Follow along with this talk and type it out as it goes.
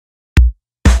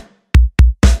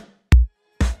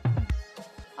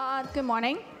Good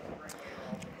morning.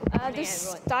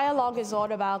 This dialogue is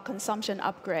all about consumption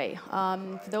upgrade.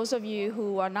 For those of you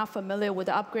who are not familiar with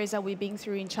the upgrades that we've been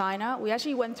through in China, we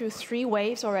actually went through 3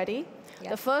 waves already.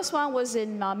 Yep. The first one was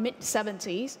in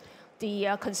mid-70s.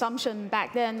 The consumption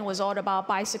back then was all about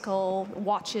bicycle,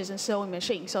 watches, and sewing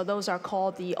machines. So those are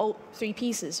called the old 3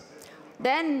 pieces.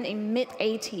 Then in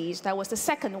mid-80s, that was the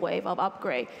second wave of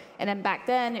upgrade. And then back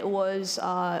then it was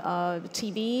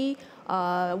TV,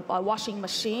 a washing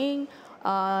machine.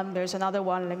 There's another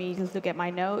one, let me look at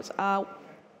my notes.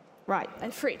 Right,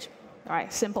 and fridge. All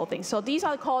right, simple things. So these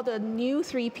are called the new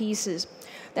 3 pieces.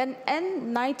 Then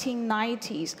in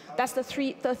 1990s, that's the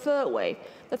third wave.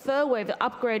 The third wave, the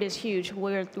upgrade is huge.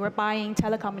 We're buying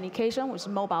telecommunication, which is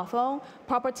mobile phone,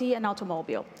 property, and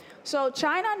automobile. So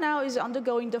China now is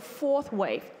undergoing the 4th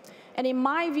wave. And in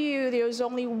my view, there's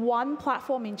only one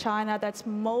platform in China that's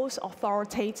most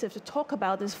authoritative to talk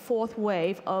about this 4th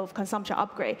wave of consumption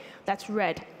upgrade. That's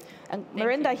Red. And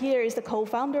Miranda here is the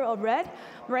co-founder of Red.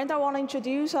 Miranda, I want to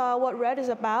introduce what Red is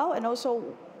about, and also,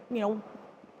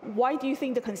 why do you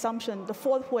think the consumption, the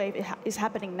 4th wave, is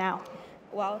happening now?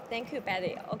 Well, thank you,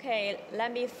 Betty. Okay,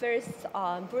 let me first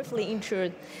briefly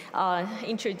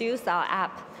introduce our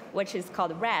app, which is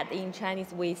called Red. In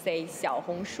Chinese, we say 小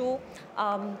红书.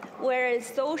 We're a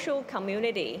social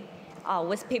community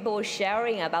with people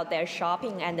sharing about their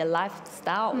shopping and their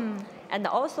lifestyle. And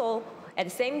also, at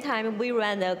the same time, we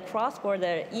run a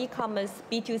cross-border e-commerce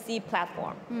B2C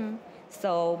platform.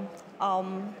 So,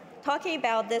 talking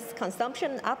about this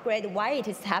consumption upgrade, why it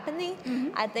is happening,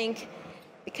 I think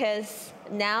because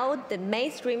now the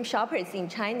mainstream shoppers in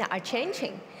China are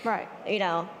changing. Right.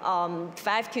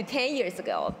 5 to 10 years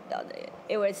ago,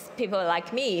 it was people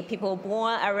like me, people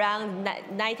born around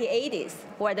 1980s,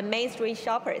 who are the mainstream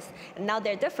shoppers, and now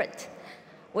they're different.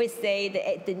 We say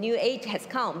the new age has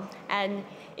come, and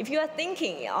if you are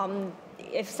thinking,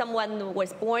 if someone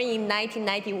was born in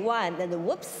 1991, then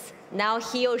whoops, now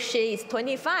he or she is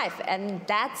 25, and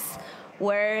that's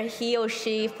where he or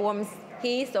she forms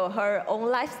his or her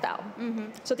own lifestyle.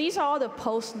 So these are all the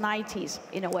post-90s,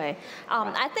 in a way.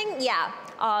 I think, yeah,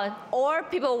 or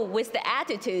people with the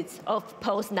attitudes of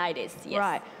post-90s, yes.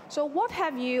 Right. So what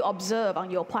have you observed on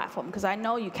your platform? Because I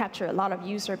know you capture a lot of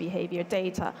user behavior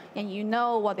data, and you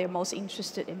know what they're most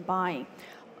interested in buying.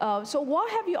 So what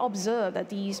have you observed that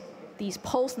these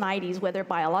post-90s, whether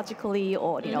biologically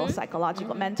or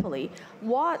psychological, mentally,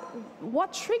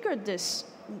 what triggered this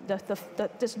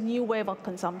new wave of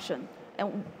consumption?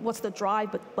 And what's the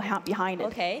drive behind it?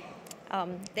 Okay,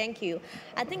 thank you.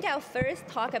 I think I'll first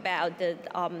talk about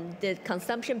the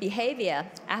consumption behavior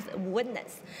as a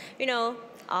witness.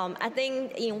 I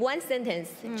think in one sentence,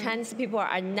 Chinese people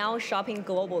are now shopping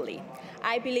globally.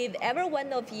 I believe every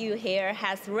one of you here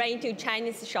has run into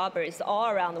Chinese shoppers all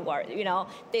around the world.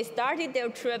 They started their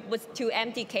trip with 2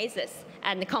 empty cases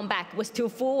and come back with 2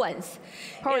 full ones.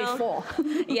 Probably 4.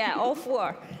 Yeah, all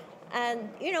 4. And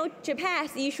Japan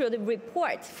has issued a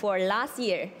report for last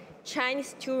year.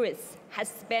 Chinese tourists has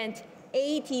spent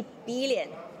 80 billion,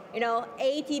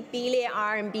 80 billion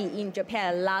RMB in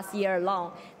Japan last year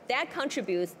alone. That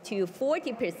contributes to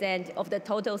 40% of the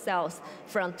total sales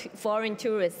from foreign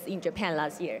tourists in Japan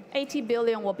last year. 80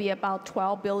 billion will be about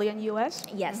 12 billion US?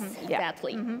 Yes,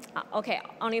 exactly. Okay,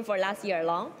 only for last year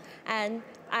alone. And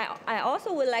I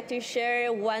also would like to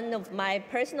share one of my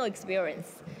personal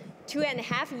experience.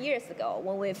 2.5 years ago,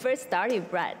 when we first started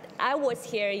Red, I was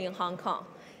here in Hong Kong.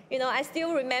 I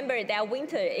still remember that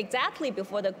winter, exactly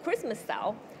before the Christmas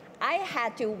sale, I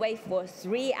had to wait for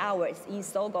 3 hours in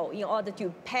Sogo in order to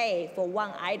pay for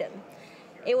 1 item.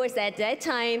 It was at that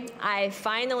time I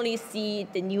finally see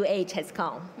the new age has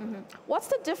come. What's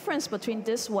the difference between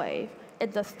this wave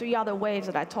and the 3 other waves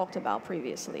that I talked about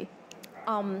previously?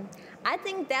 I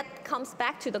think that comes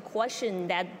back to the question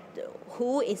that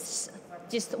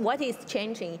what is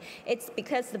changing. It's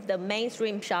because of the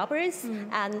mainstream shoppers.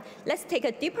 And let's take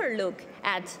a deeper look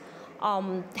at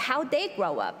how they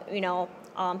grow up.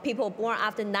 People born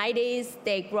after 90s,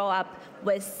 they grow up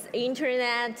with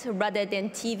internet rather than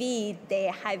TV.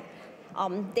 They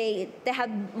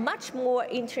have much more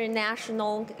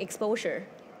international exposure,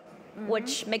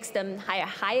 which makes them have a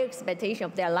higher expectation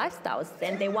of their lifestyles.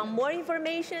 And they want more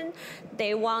information.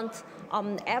 They want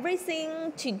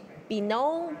everything to be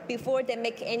known before they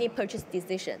make any purchase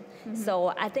decision.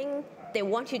 So I think they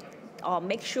want to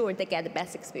make sure they get the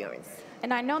best experience.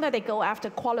 And I know that they go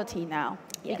after quality now.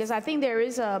 Yes. Because I think there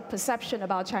is a perception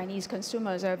about Chinese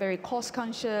consumers that are very cost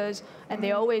conscious, and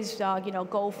they always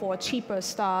go for cheaper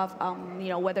stuff,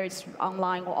 whether it's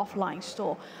online or offline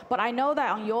store. But I know that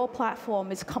on your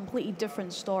platform, it's a completely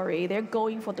different story. They're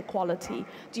going for the quality.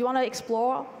 Do you want to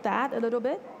explore that a little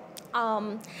bit?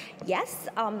 Yes,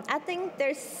 I think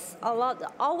there's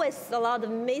always a lot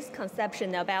of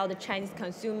misconception about the Chinese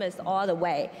consumers all the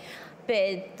way.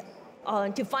 But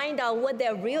to find out what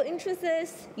their real interest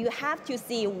is, you have to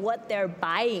see what they're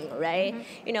buying, right?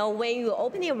 When you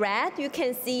open your Red, you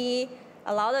can see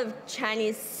a lot of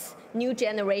Chinese new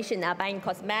generation are buying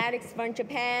cosmetics from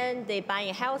Japan, they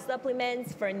buying health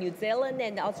supplements from New Zealand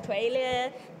and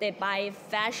Australia, they buy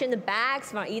fashion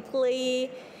bags from Italy.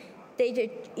 They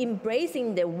just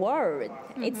embracing the world.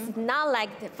 It's not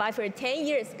like 5 or 10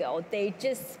 years ago, they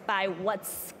just buy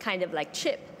what's kind of like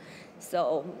cheap.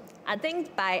 So I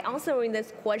think by answering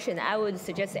this question, I would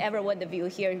suggest everyone of you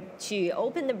here to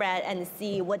open the Red and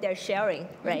see what they're sharing,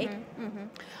 right?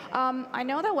 I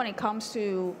know that when it comes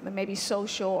to maybe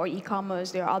social or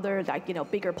e-commerce, there are other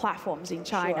bigger platforms in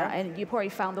China, Sure. and you probably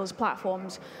found those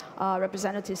platforms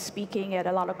representatives speaking at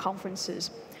a lot of conferences.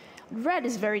 Red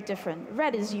is very different.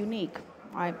 Red is unique,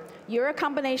 right? You're a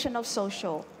combination of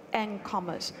social and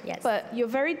commerce. Yes. But you're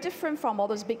very different from all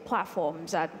those big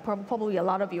platforms that probably a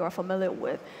lot of you are familiar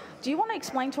with. Do you want to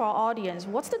explain to our audience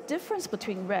what's the difference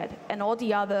between Red and all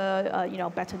the other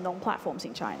better known platforms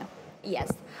in China?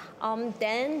 Yes.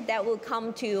 Then that will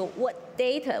come to what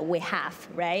data we have,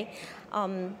 right?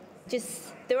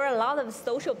 There are a lot of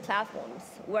social platforms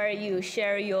where you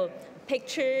share your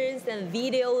pictures and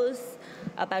videos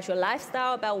about your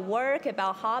lifestyle, about work,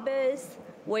 about hobbies,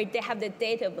 where they have the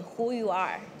data of who you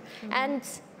are. And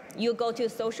you go to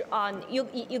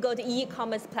you go to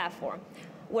e-commerce platform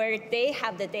where they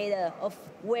have the data of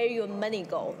where your money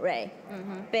go, right?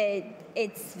 But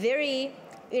it's very,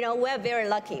 we're very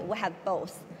lucky. We have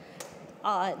both.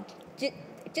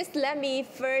 Just let me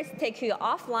first take you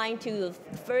offline to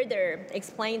further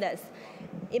explain this.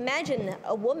 Imagine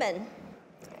a woman,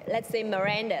 let's say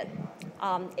Miranda,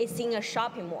 is in a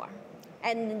shopping mall,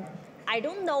 and I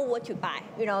don't know what to buy.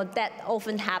 That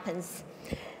often happens.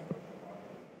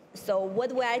 So what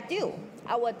do?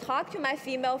 I will talk to my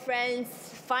female friends,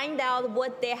 find out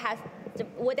what they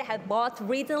have bought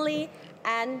recently,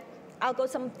 and I'll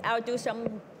do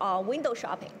some window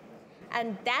shopping.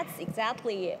 And that's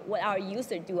exactly what our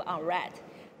users do on Red.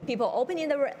 People opening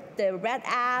the Red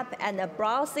app and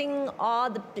browsing all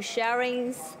the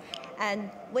sharings, and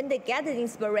when they get the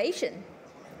inspiration,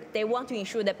 they want to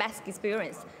ensure the best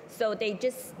experience. So they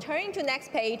just turn to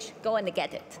next page, go and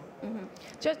get it.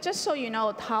 Just so you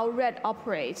know how Red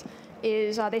operates,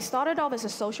 is they started off as a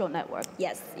social network.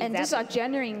 Yes, exactly. And these are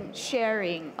genuine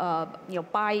sharing,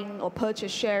 buying or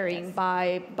purchase sharing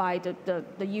by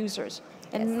the users.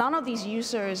 And none of these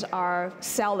users are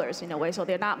sellers in a way, so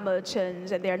they're not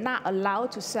merchants, and they're not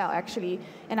allowed to sell, actually.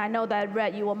 And I know that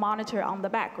Red, you will monitor on the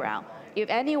background. If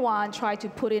anyone try to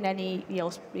put in any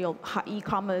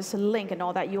e-commerce link and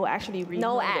all that, you will actually remove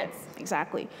no it. ads.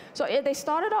 Exactly. So they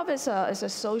started off as a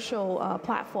social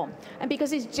platform, and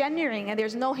because it's genuine and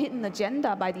there's no hidden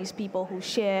agenda by these people who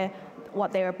share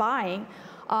what they're buying,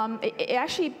 it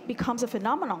actually becomes a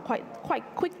phenomenon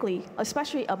quite quickly,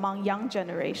 especially among young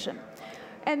generation.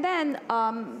 And then,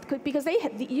 because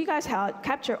you guys have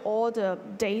captured all the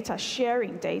data,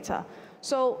 sharing data.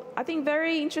 So I think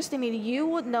very interestingly, you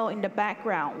would know in the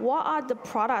background, what are the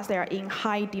products that are in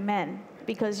high demand?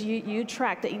 Because you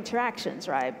track the interactions,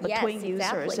 right, between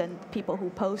users and people who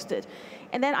posted.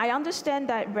 And then I understand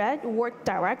that Red worked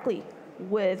directly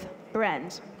with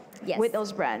brands, with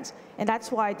those brands. And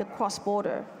that's why the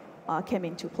cross-border came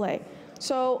into play.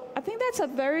 So I think that's a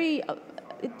very,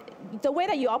 the way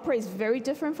that you operate is very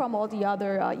different from all the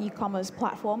other e-commerce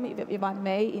platforms, if I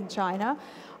may, in China.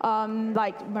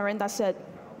 Like Miranda said,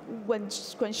 when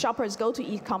shoppers go to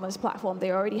e-commerce platform,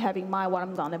 they already have in mind what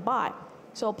I'm going to buy.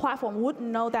 So a platform wouldn't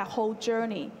know that whole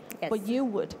journey, but you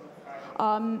would.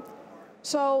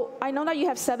 So I know that you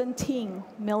have 17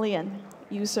 million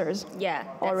users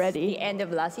already. The end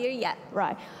of last year,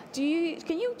 Right.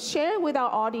 Can you share with our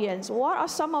audience what are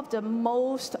some of the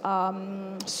most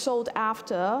sought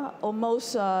after or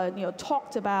most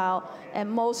talked about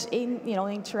and most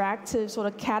interactive sort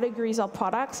of categories of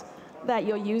products that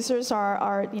your users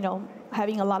are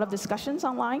having a lot of discussions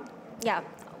online? Yeah.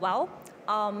 Well,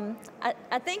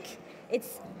 I think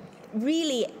it's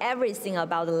really everything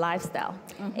about the lifestyle.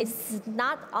 It's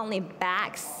not only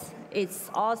bags. It's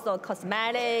also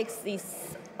cosmetics.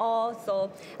 It's also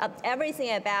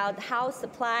everything about house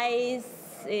supplies,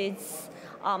 it's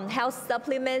health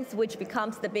supplements, which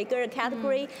becomes the bigger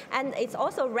category, and it's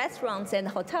also restaurants and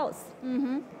hotels.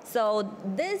 So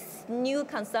this new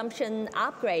consumption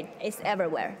upgrade is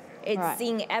everywhere. It's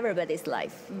in everybody's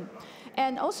life.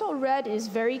 And also Red is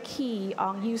very key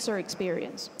on user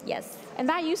experience. Yes. And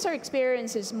that user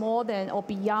experience is more than or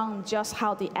beyond just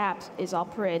how the app is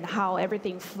operated, how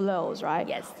everything flows, right?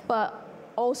 Yes. But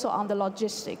also on the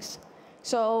logistics.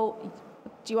 So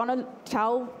do you want to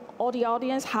tell all the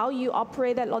audience how you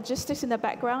operate that logistics in the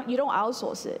background? You don't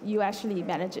outsource it. You actually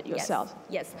manage it yourself.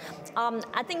 Yes.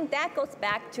 I think that goes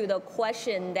back to the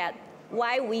question that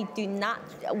why we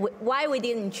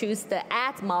didn't choose the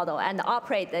ad model and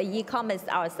operate the e-commerce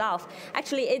ourselves.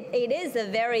 Actually, it is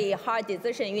a very hard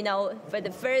decision. You know, for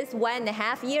the first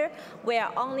 1.5 years, we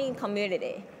are only in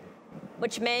community,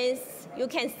 which means you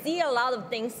can see a lot of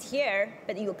things here,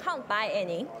 but you can't buy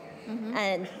any.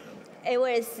 And it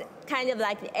was kind of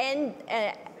like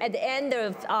at the end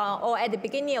of, or at the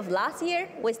beginning of last year,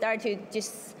 we started to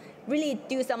just really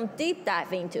do some deep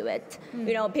dive into it.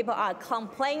 You know, people are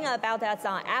complaining about us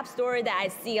on App Store that I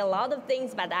see a lot of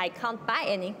things, but I can't buy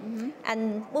any.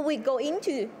 And when we go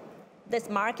into this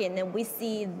market and we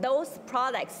see those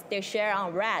products they share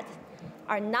on Red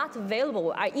are not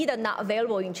available, are either not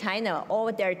available in China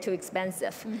or they're too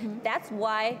expensive. That's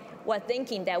why we're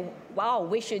thinking that, wow,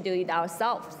 we should do it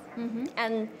ourselves.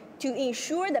 And to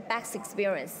ensure the best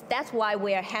experience, that's why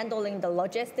we are handling the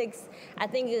logistics. I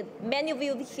think many of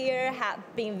you here have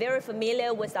been very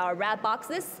familiar with our Red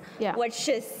boxes, which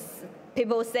is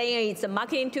people saying it's a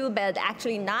marketing tool, but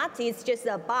actually not. It's just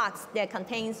a box that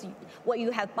contains what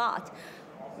you have bought.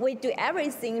 We do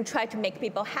everything, try to make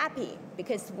people happy,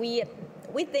 because we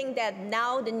think that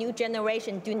now the new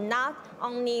generation do not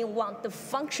only want the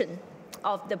function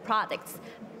of the products,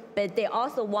 but they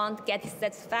also want to get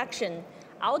satisfaction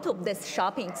out of this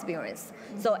shopping experience.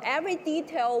 So every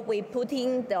detail we put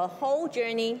in the whole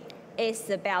journey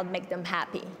is about make them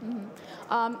happy.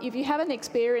 If you haven't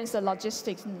experienced the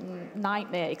logistics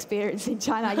nightmare experience in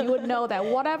China, you would know that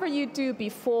whatever you do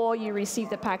before you receive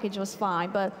the package was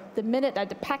fine, but the minute that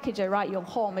the package arrives at your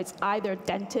home, it's either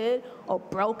dented or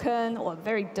broken or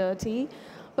very dirty.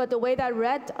 But the way that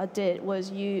Red did was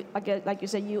you, again, like you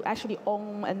said, you actually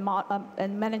own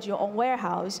and manage your own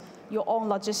warehouse, your own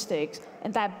logistics.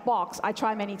 And that box, I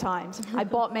tried many times. I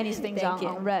bought many things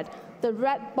on Red. The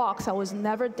Red box, I was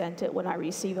never dented when I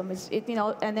received them. You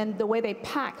know, and then the way they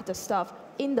pack the stuff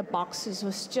in the boxes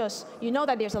was just, you know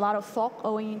that there's a lot of thought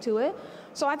going into it.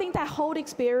 So I think that whole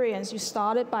experience, you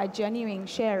started by genuine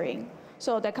sharing,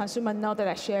 so that consumer know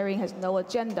that sharing has no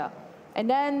agenda. And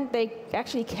then they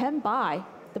actually can buy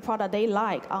the product they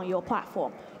like on your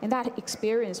platform. And that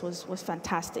experience was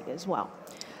fantastic as well.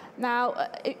 Now,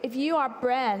 if you are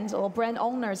brands or brand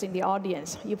owners in the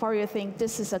audience, you probably think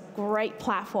this is a great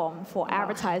platform for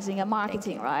advertising and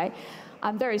marketing, right?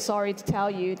 I'm very sorry to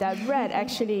tell you that Red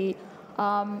actually,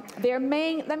 their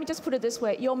main, let me just put it this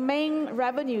way, your main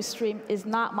revenue stream is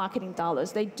not marketing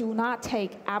dollars. They do not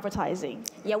take advertising.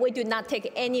 Yeah, we do not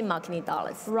take any marketing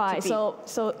dollars. Right,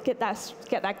 so get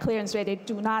that clear and straight. They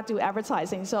do not do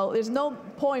advertising. So there's no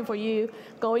point for you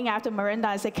going after Miranda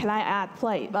and say, can I add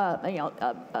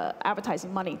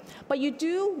advertising money? But you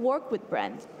do work with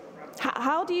brands.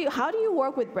 How do you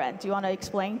work with brands? Do you want to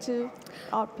explain to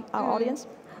our audience?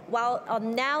 Well,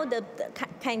 now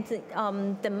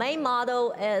the main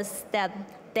model is that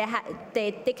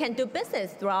they can do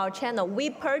business through our channel. We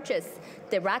purchase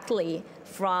directly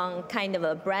from kind of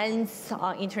a brands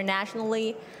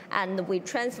internationally, and we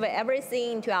transfer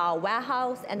everything to our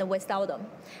warehouse and we sell them.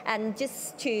 And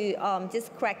just to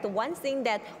just correct one thing,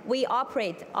 that we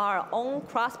operate our own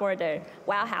cross-border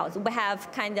warehouse. We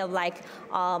have kind of like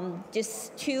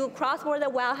just 2 cross-border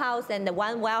warehouse and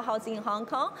 1 warehouse in Hong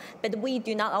Kong, but we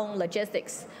do not own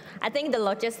logistics. I think the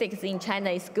logistics in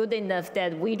China is good enough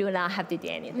that we do not have to do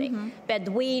anything. But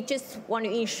we just want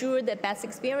to ensure the best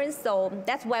experience, so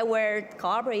that's why we're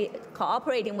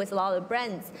cooperating with a lot of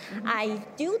brands. I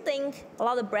do think a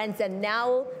lot of brands are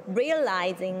now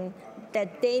realizing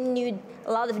that they need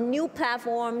a lot of new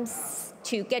platforms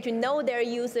to get to know their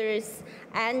users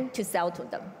and to sell to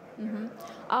them.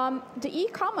 The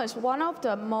e-commerce, one of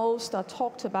the most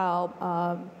talked about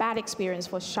bad experience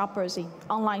for shoppers,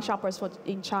 online shoppers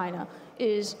in China,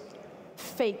 is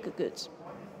fake goods,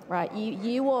 right?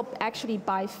 You will actually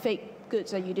buy fake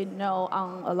goods that you didn't know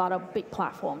on a lot of big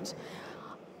platforms.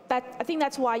 I think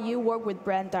that's why you work with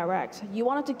Brand Direct. You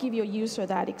wanted to give your user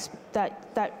that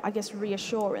I guess,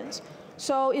 reassurance.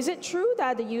 So is it true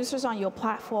that the users on your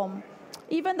platform,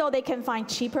 even though they can find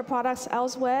cheaper products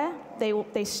elsewhere,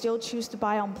 they still choose to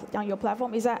buy on your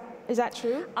platform? Is that Is that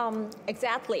true?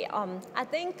 Exactly. I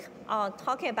think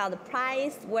talking about the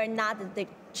price, we're not the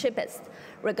cheapest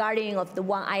regarding of the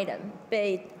one item,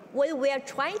 but what we are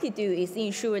trying to do is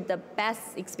ensure the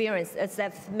best experience, as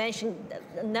I've mentioned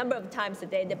a number of times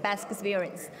today, the best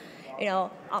experience.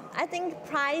 I think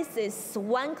price is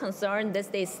one concern these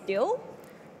days still,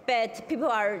 but people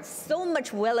are so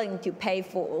much willing to pay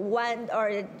for 1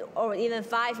 or even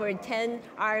 5 or 10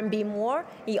 RMB more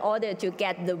in order to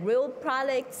get the real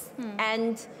products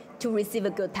and to receive a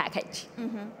good package.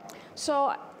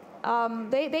 So,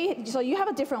 so you have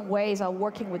a different ways of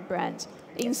working with brands.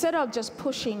 Instead of just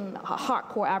pushing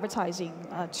hardcore advertising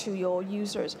to your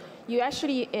users, you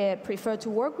actually prefer to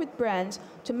work with brands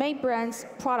to make brands'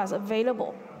 products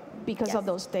available because of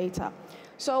those data.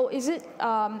 So is it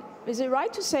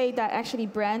right to say that actually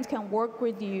brands can work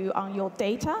with you on your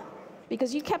data?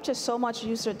 Because you capture so much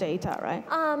user data, right?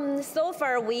 So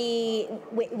far, we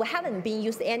haven't been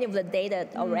used any of the data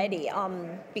already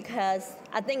because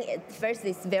I think first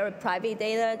it's very private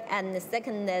data, and the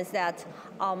second is that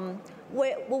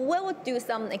we will do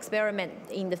some experiment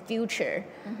in the future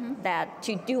that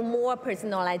to do more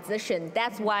personalization.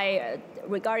 That's why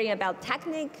regarding about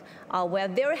technique, we're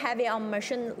very heavy on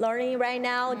machine learning right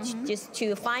now, just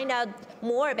to find out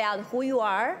more about who you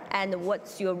are and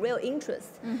what's your real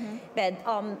interest. But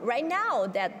right now,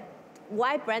 that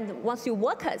why brand wants to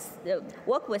work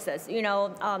with us.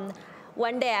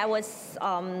 One day I was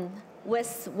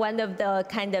with one of the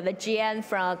kind of a GM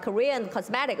from a Korean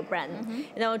cosmetic brand.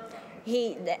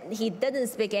 He didn't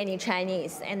speak any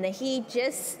Chinese, and he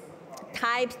just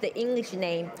types the English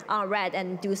name on Red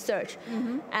and do search.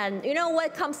 And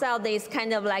what comes out is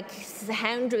kind of like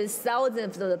hundreds,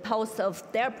 thousands of the posts of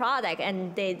their product,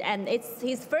 and it's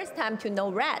his first time to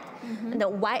know Red. And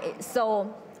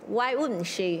why wouldn't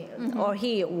she or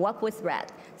he work with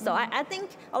Red? So I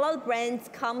think a lot of brands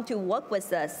come to work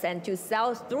with us and to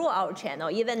sell through our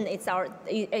channel. Even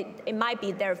it might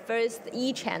be their first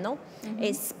e-channel.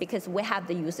 It's because we have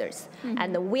the users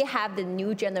and we have the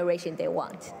new generation they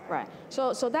want. Right.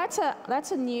 So that's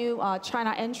a new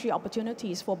China entry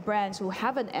opportunities for brands who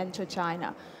haven't entered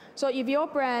China. So if your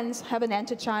brands haven't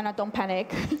entered China, don't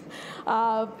panic.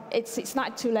 It's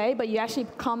not too late, but you actually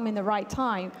come in the right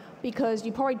time, because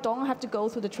you probably don't have to go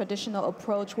through the traditional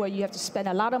approach where you have to spend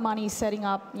a lot of money setting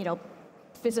up,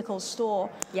 physical store.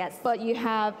 Yes. But you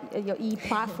have your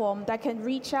e-platform that can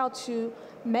reach out to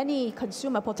many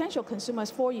potential consumers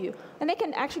for you, and they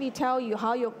can actually tell you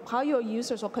how your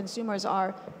users or consumers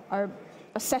are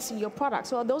assessing your product.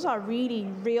 So those are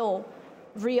really real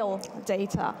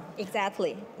data.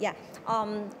 Exactly. Yeah.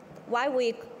 Why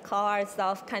we call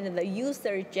ourselves kind of the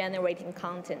user-generating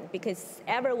content, because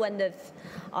every one of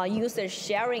users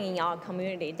sharing in our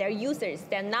community, they're users.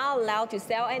 They're not allowed to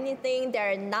sell anything.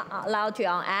 They're not allowed to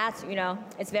on ads.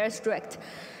 It's very strict.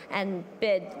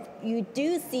 But you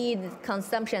do see the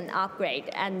consumption upgrade,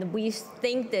 and we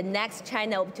think the next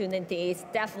China opportunity is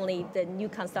definitely the new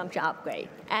consumption upgrade,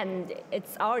 and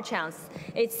it's our chance.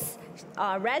 It's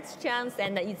Red's chance,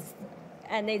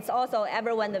 and it's also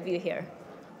every one of you here.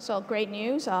 So great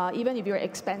news. Even if you're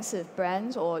expensive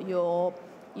brands or you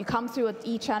come through an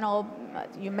e-channel,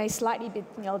 you may slightly be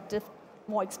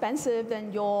more expensive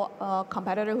than your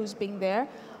competitor who's been there.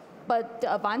 But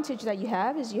the advantage that you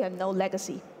have is you have no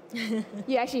legacy.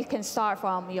 You actually can start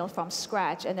from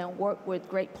scratch and then work with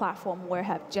great platform where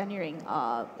have genuine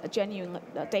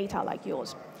data like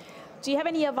yours. Do you have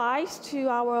any advice to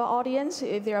our audience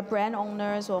if they are brand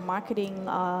owners or marketing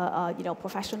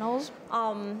professionals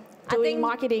doing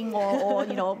marketing or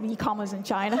e-commerce in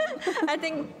China? I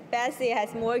think Bessie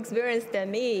has more experience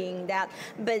than me in that.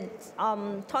 But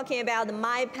talking about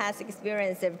my past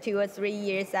experience of 2 or 3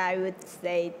 years, I would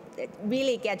say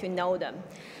really get to know them.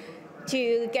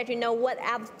 To get to know what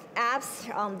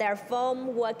apps on their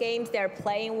phone, what games they're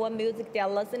playing, what music they're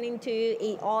listening to,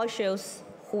 it all shows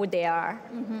who they are.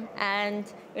 And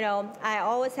I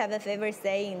always have a favorite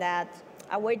saying that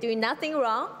we're doing nothing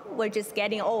wrong, we're just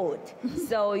getting old.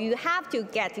 So you have to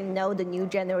get to know the new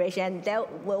generation, and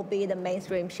that will be the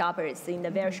mainstream shoppers in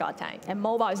a very short time. And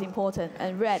mobile is important,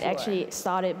 and Red actually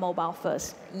started mobile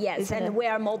first. Yes, and we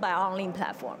are mobile-only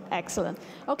platform. Excellent.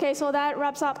 Okay, so that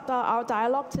wraps up our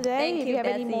dialogue today. Thank you, if you have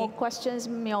Bessie. any more questions,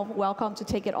 you're welcome to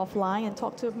take it offline and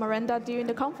talk to Miranda during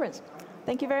the conference.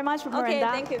 Thank you very much, Miranda. Okay,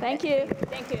 thank you. Thank you.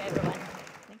 Thank you, everyone.